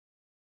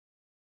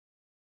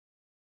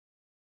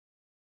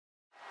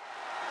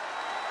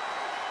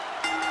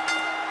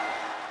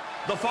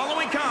The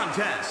following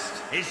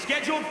contest is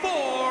scheduled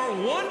for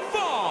one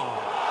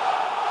fall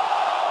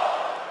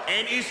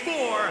and is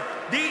for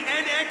the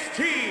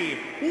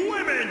NXT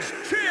Women's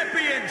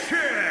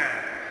Championship.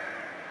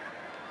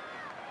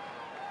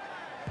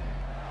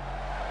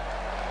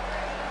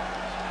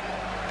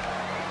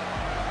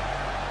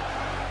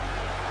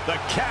 The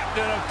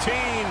captain of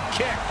Team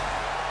Kick.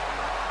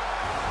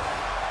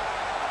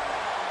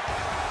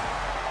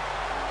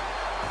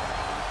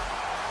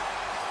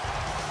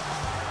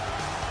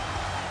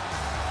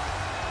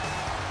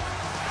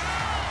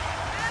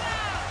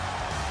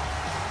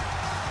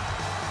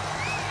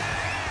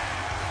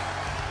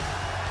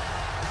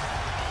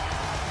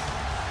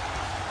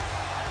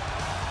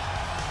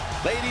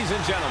 Ladies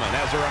and gentlemen,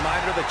 as a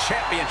reminder, the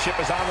championship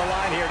is on the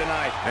line here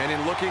tonight. And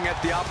in looking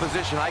at the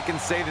opposition, I can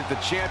say that the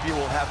champion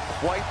will have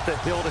quite the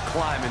hill to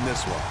climb in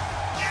this one.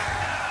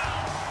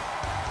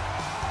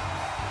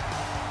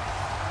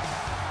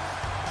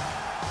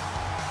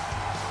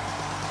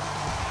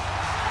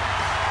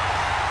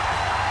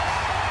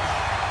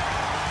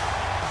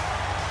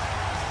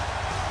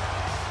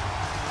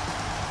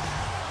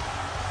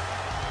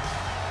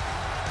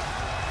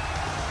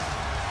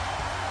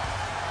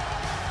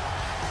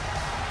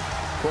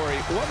 Corey,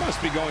 what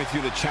must be going through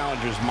the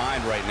challenger's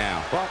mind right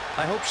now? Well,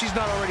 I hope she's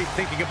not already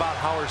thinking about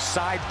how her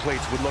side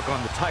plates would look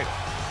on the title.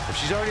 If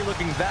she's already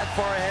looking that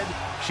far ahead,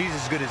 she's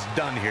as good as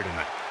done here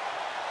tonight.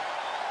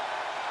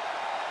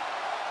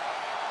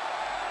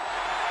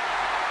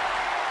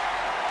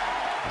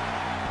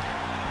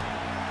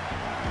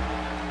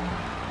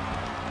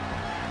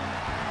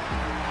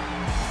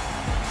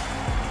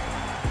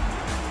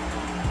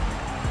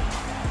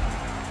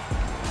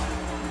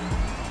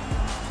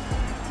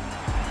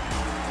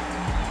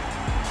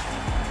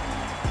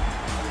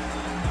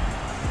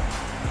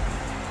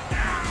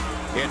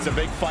 It's a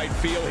big fight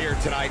feel here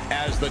tonight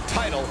as the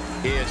title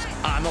is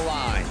on the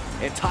line.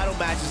 And title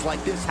matches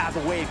like this have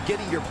a way of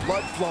getting your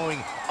blood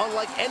flowing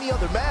unlike any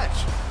other match.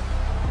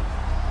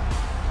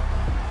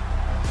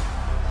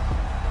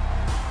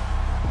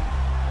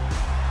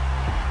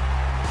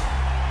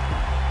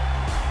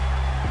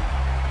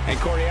 And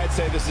Corey, I'd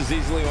say this is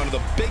easily one of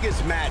the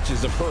biggest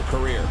matches of her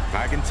career.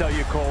 I can tell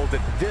you, Cole,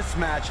 that this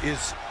match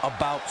is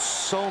about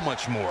so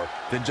much more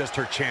than just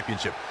her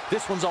championship.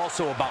 This one's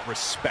also about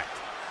respect.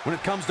 When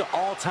it comes to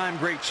all-time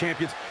great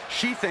champions,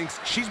 she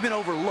thinks she's been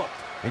overlooked,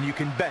 and you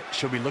can bet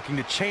she'll be looking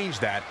to change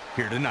that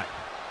here tonight.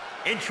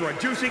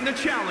 Introducing the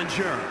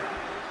challenger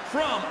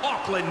from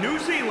Auckland, New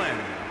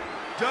Zealand,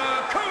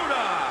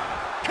 Dakota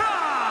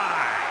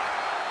Kai.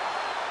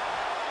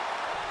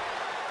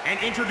 And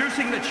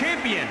introducing the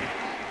champion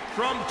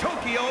from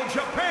Tokyo,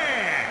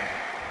 Japan,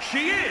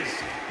 she is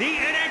the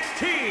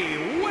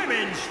NXT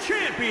Women's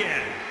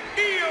Champion,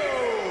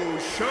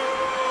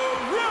 Shirai.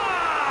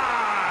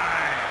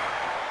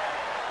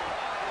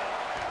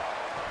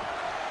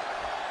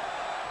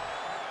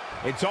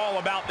 It's all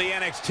about the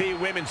NXT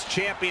Women's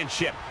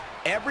Championship.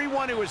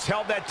 Everyone who has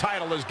held that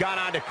title has gone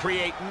on to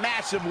create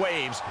massive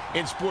waves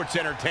in sports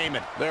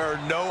entertainment. There are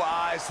no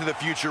eyes to the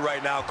future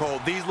right now, Cole.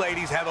 These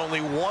ladies have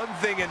only one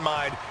thing in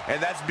mind, and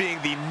that's being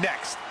the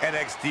next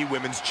NXT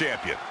Women's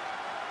Champion.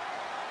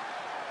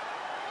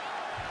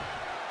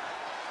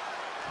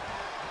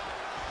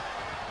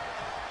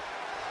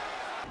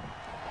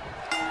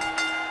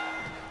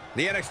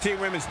 The NXT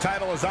Women's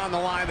title is on the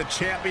line. The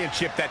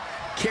championship that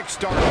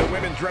kickstarted the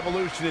women's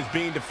revolution is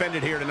being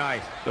defended here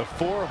tonight. The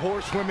four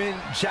horsewomen,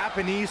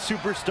 Japanese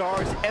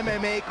superstars,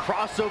 MMA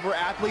crossover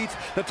athletes.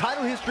 The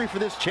title history for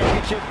this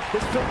championship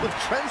is filled with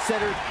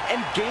trendsetters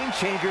and game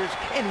changers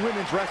in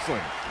women's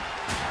wrestling.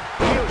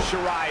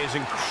 Shirai is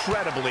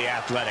incredibly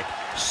athletic,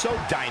 so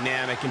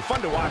dynamic and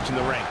fun to watch in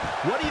the ring.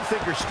 What do you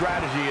think her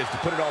strategy is to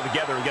put it all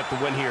together and get the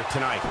win here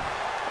tonight?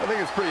 I think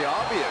it's pretty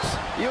obvious.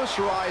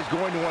 Shirai is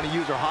going to want to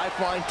use her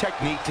high-flying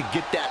technique to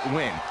get that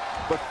win.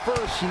 But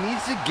first, she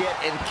needs to get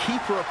and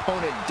keep her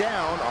opponent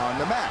down on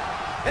the mat.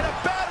 In a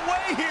bad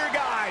way here,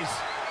 guys.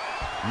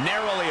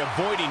 Narrowly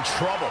avoiding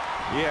trouble.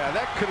 Yeah,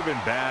 that could have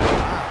been bad.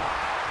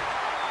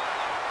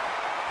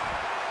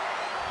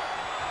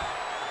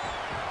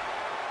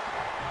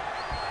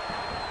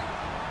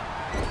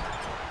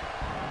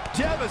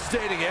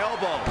 Devastating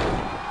elbow.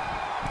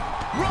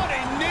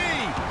 Running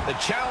knee. The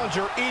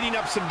challenger eating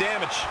up some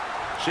damage.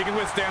 She can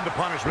withstand the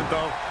punishment,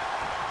 though.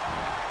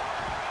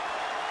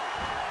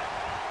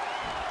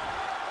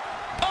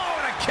 Oh,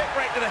 and a kick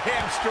right to the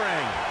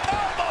hamstring.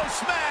 Elbow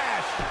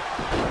smash.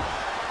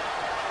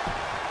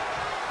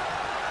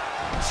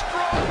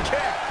 Strong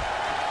kick.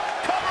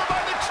 Covered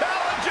by the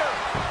challenger.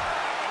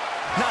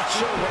 Not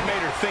sure what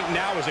made her think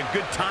now is a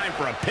good time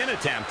for a pin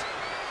attempt.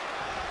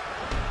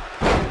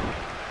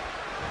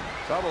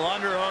 Double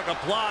underhook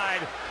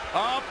applied.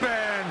 Up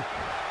and...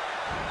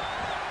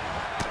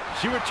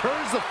 She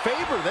returns the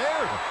favor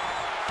there.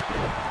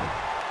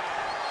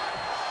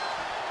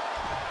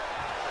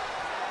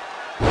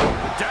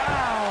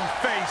 Down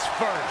face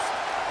first.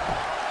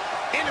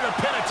 Into the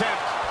pin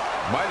attempt.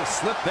 Might have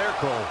slipped there,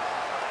 Cole.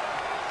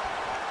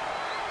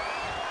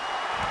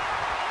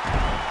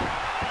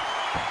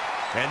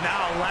 And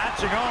now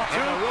latching on. Too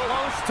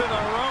close to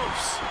the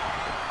ropes.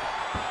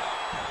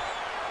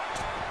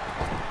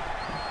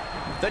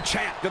 The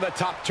champ to the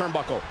top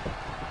turnbuckle.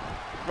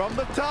 From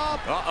the top.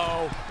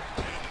 Uh-oh.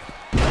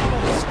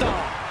 Double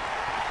stomp.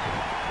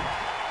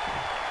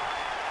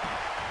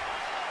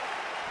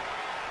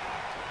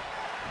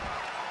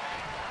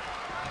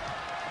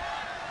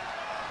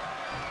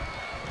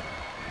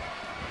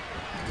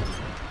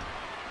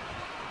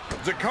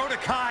 Dakota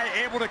Kai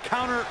able to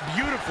counter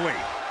beautifully.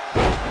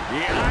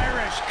 The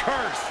Irish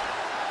curse.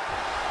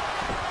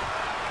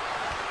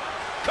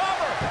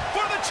 Cover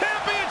for the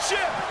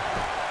championship.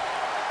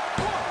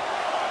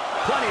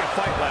 Plenty of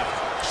fight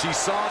left. She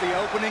saw the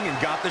opening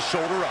and got the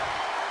shoulder up.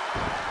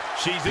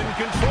 She's in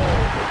control.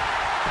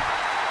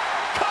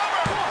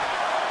 Cover.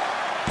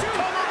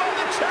 Cover by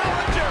the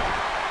challenger.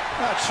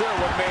 Not sure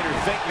what made her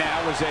think now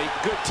was a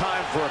good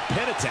time for a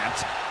pin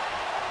attempt.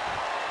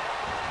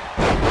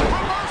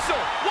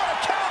 Reversal. What a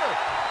counter.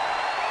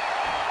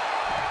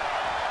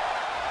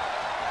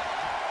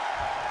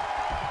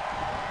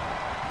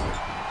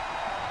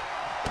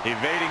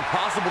 Evading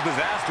possible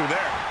disaster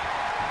there.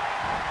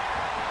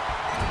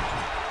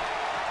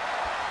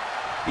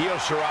 Io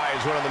Shirai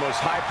is one of the most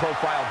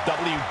high-profile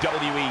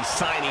WWE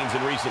signings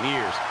in recent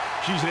years.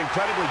 She's an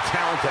incredibly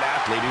talented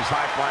athlete whose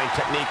high-flying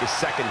technique is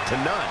second to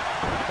none.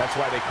 That's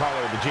why they call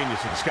her the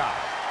Genius of the Sky.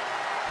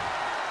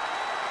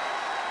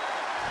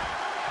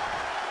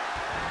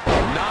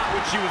 Not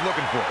what she was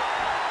looking for.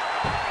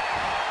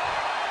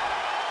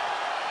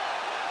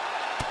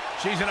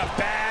 She's in a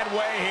bad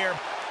way here.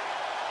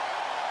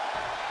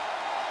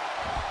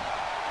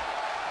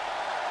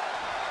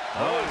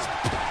 Oh, it's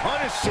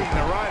punishing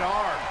the right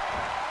arm.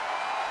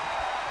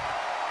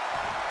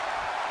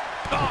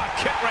 Oh,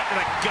 kick right to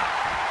the gut.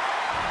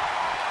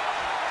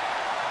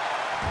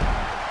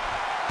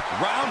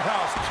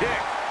 Roundhouse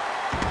kick.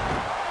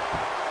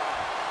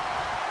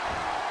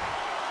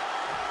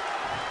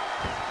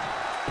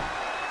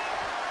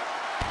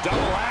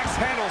 Double axe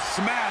handle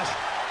smash.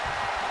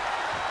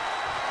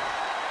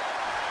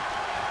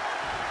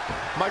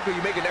 Michael,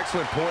 you make an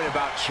excellent point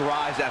about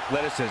Shirai's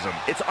athleticism.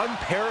 It's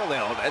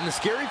unparalleled, and the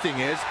scary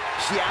thing is,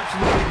 she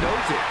absolutely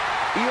knows it.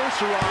 Io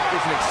Shirai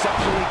is an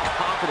exceptionally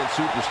confident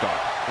superstar.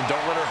 And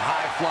don't let her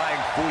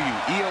high-flying fool you.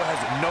 Io has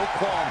no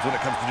qualms when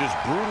it comes to just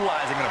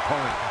brutalizing an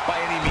opponent by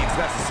any means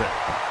necessary.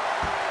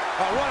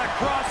 Oh, what a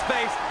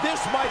crossface.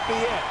 This might be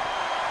it.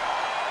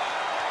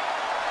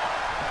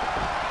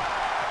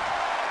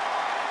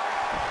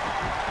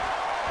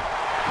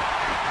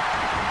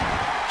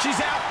 She's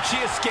out. She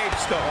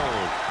escapes the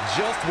hold.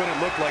 Just when it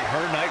looked like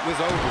her night was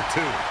over,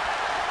 too.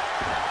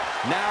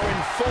 Now in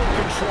full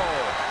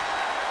control.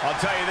 I'll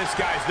tell you, this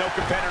guy's no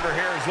competitor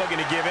here is looking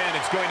to give in.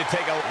 It's going to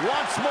take a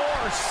once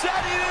more,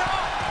 setting it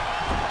up.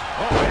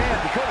 Oh,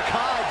 man, Dakota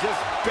Kai just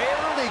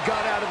barely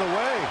got out of the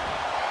way.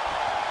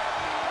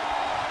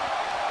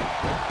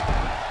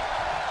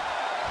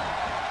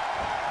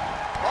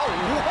 Oh,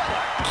 what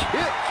a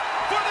kick.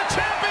 For the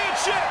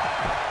championship.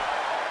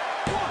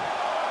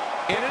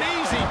 And an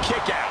easy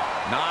kick out.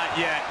 Not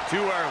yet.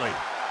 Too early.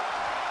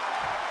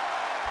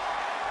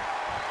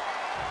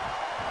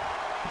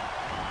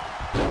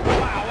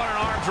 Wow, what an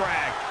arm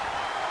drag.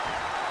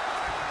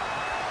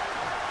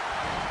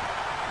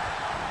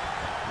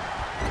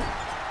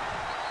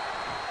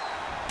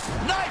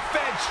 Knife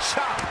edge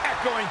chop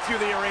echoing through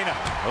the arena.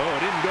 Oh, it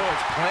didn't go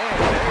as planned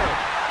there.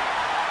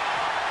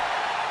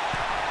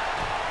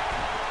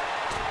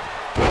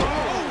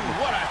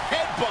 Oh, what a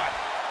headbutt.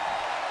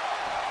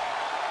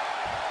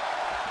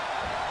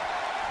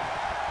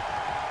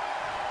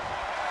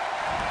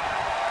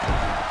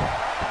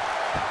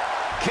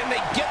 Can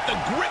they get the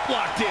grip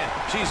locked in?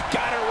 She's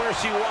got her where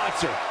she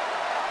wants her.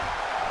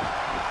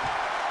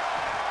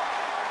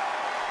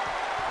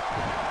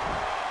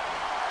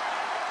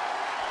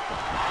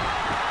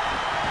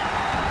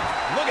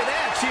 Look at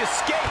that, she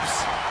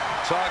escapes.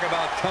 Talk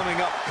about coming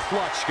up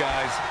clutch,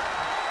 guys.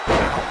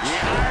 The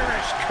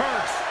Irish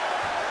curse.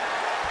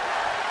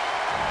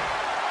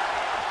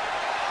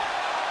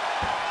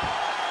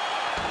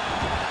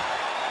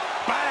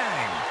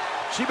 Bang!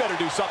 She better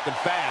do something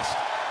fast.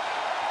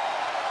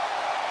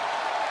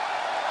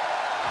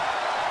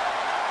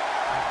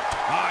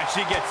 All right,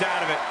 she gets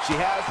out of it. She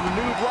has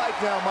renewed life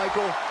now,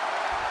 Michael.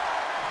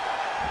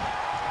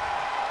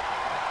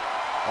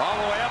 All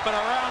the way up and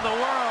around the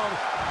world.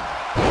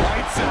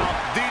 Lights out.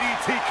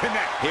 DDT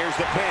connect. Here's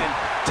the pin.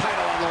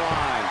 Title on the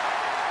line.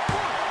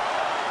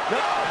 No,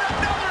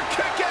 another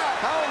kick out.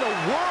 How in the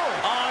world?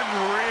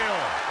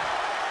 Unreal.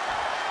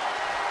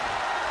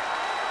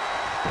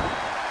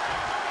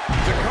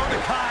 Dakota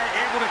Kai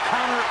able to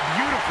counter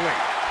beautifully.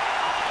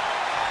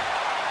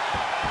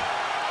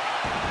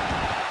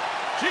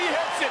 She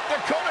hits it.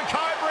 Dakota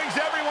Kai brings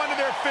everyone to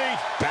their feet.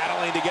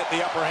 Battling to get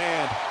the upper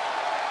hand.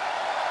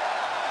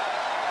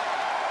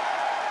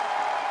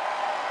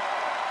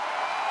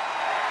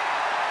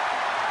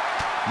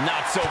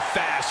 Not so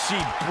fast.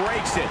 She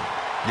breaks it.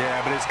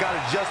 Yeah, but it's got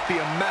to just be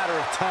a matter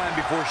of time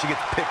before she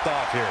gets picked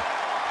off here.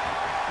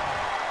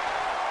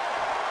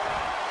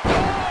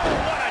 Oh,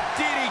 what a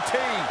DDT.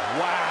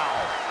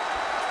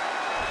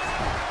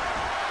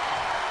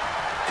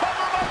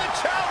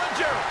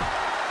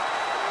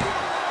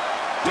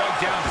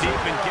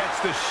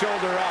 the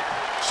shoulder up.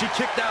 She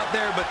kicked out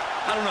there, but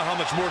I don't know how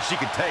much more she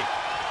could take.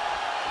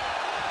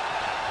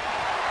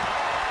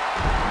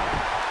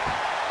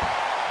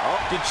 Oh,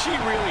 did she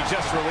really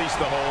just release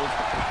the hold?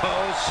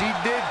 Oh, she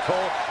did,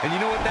 Cole. And you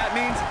know what that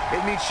means?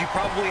 It means she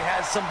probably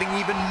has something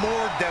even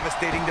more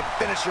devastating to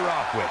finish her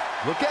off with.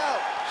 Look out.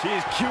 She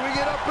is queuing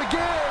it up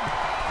again.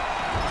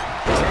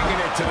 Taking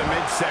it to the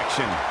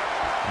midsection.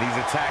 These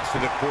attacks to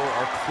the core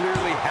are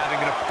clearly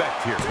having an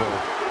effect here, Cole.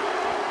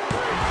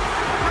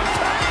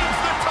 Retains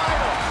the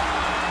title.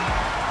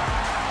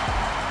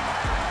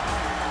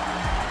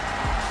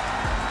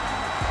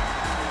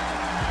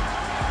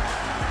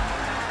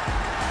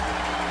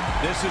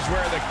 This is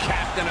where the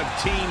captain of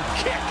Team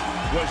Kick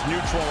was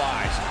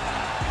neutralized.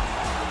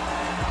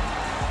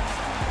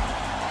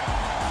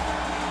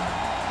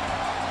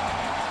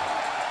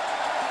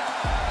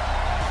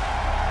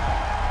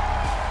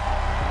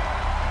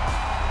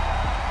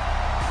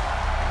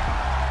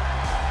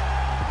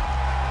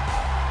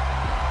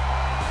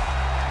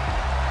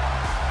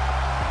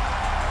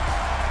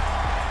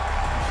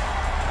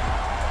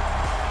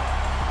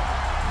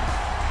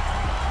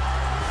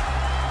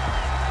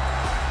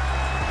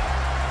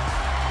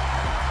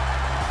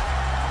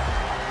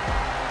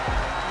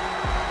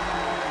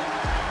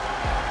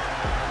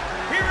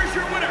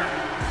 Your winner,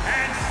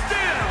 and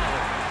still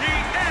the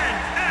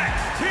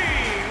NXT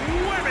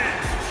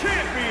Women's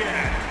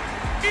Champion,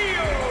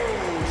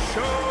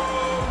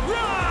 Shirai.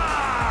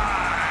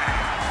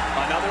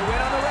 Another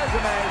win on the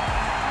resume.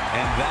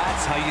 And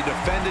that's how you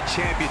defend a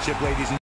championship, ladies and